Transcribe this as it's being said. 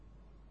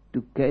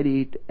to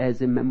carry it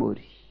as a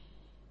memory.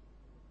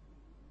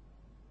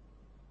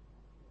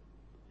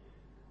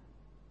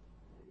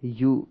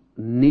 You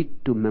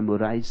need to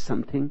memorize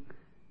something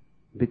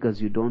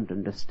because you don't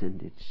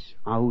understand it,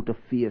 out of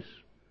fear.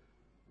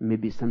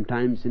 Maybe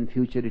sometimes in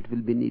future it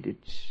will be needed.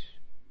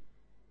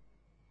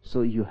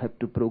 So you have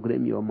to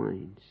program your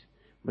mind.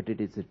 But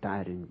it is a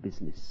tiring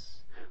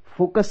business.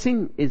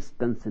 Focusing is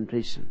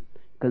concentration.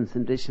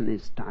 Concentration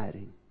is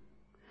tiring.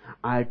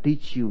 I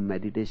teach you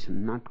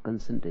meditation, not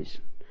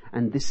concentration.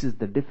 And this is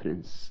the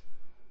difference.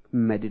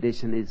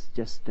 Meditation is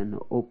just an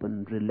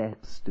open,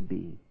 relaxed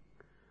being.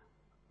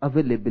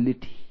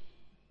 Availability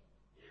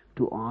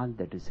to all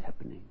that is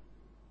happening.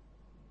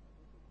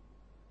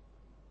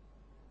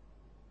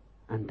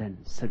 And then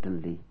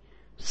suddenly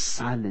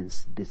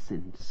silence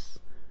descends.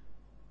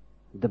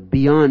 The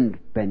beyond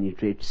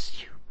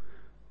penetrates you.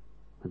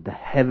 The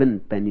heaven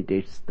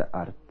penetrates the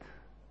earth.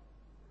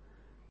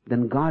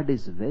 Then God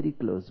is very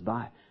close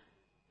by.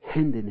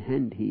 Hand in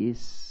hand He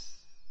is.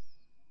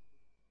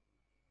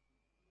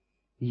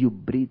 You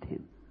breathe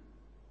Him.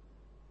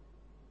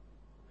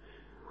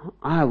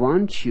 I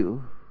want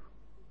you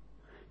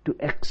to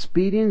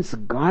experience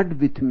God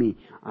with me.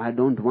 I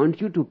don't want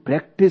you to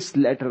practice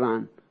later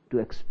on to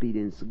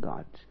experience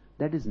God.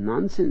 That is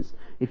nonsense.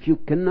 If you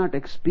cannot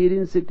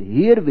experience it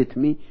here with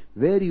me,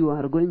 where you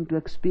are going to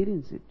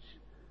experience it?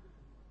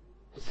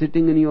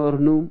 Sitting in your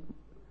room,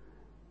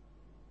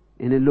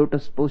 in a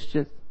lotus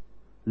posture,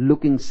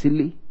 looking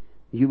silly,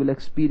 you will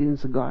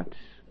experience God.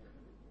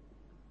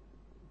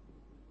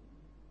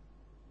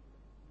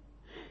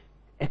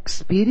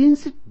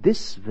 Experience it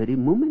this very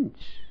moment.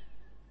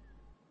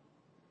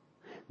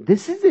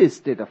 This is a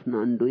state of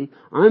non-doing.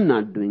 I am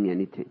not doing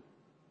anything.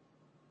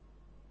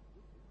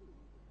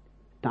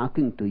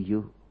 Talking to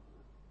you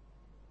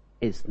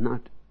is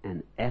not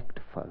an act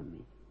for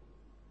me.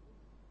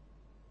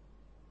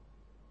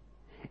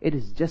 It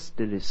is just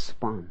a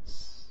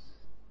response.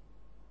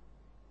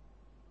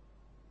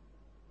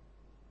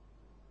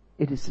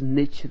 It is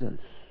natural.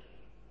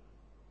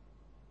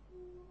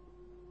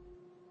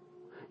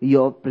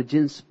 Your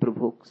presence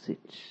provokes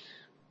it.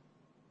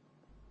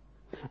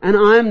 And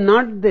I am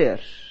not there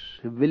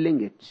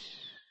willing it.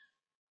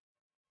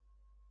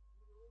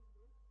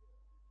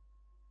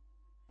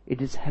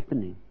 It is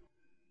happening.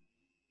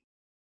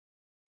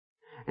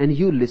 And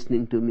you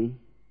listening to me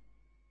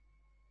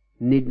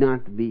need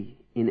not be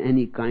in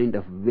any kind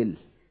of will.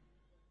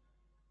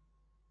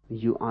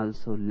 You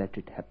also let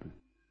it happen.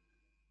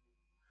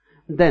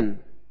 Then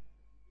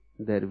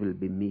there will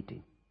be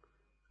meeting,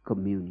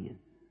 communion.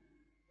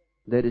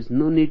 There is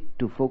no need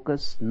to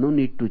focus, no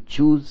need to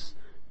choose,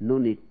 no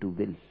need to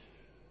will.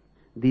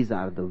 These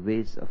are the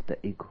ways of the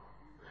ego.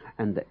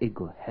 And the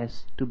ego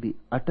has to be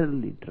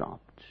utterly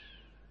dropped.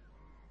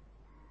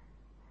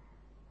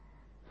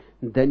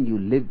 Then you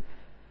live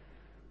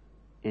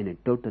in a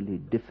totally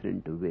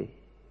different way.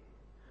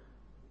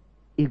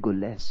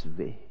 Egoless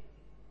way.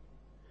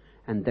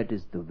 And that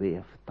is the way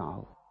of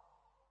Tao.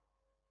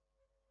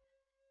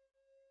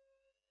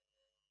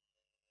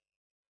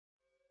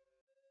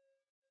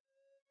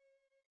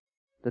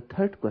 The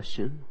third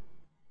question: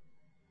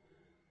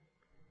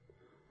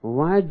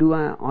 why do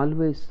I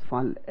always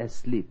fall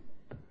asleep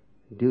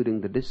during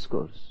the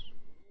discourse?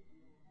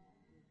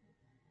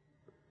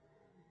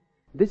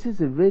 This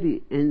is a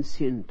very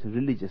ancient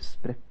religious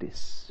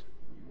practice.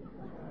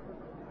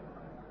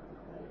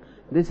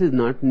 This is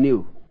not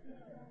new.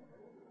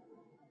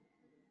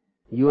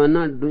 You are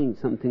not doing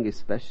something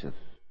special.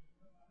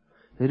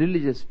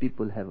 Religious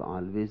people have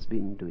always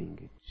been doing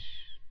it.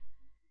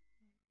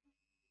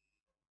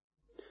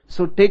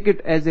 So take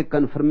it as a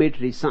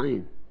confirmatory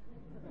sign.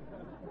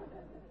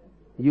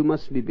 You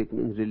must be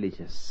becoming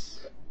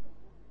religious.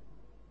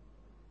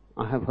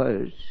 I have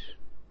heard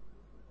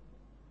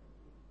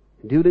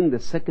during the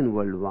Second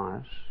World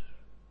War,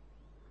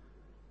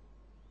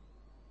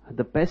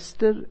 the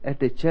pastor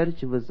at a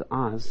church was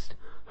asked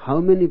how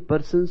many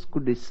persons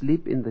could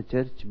sleep in the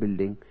church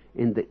building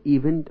in the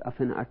event of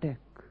an attack.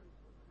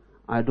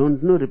 I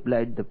don't know,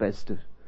 replied the pastor.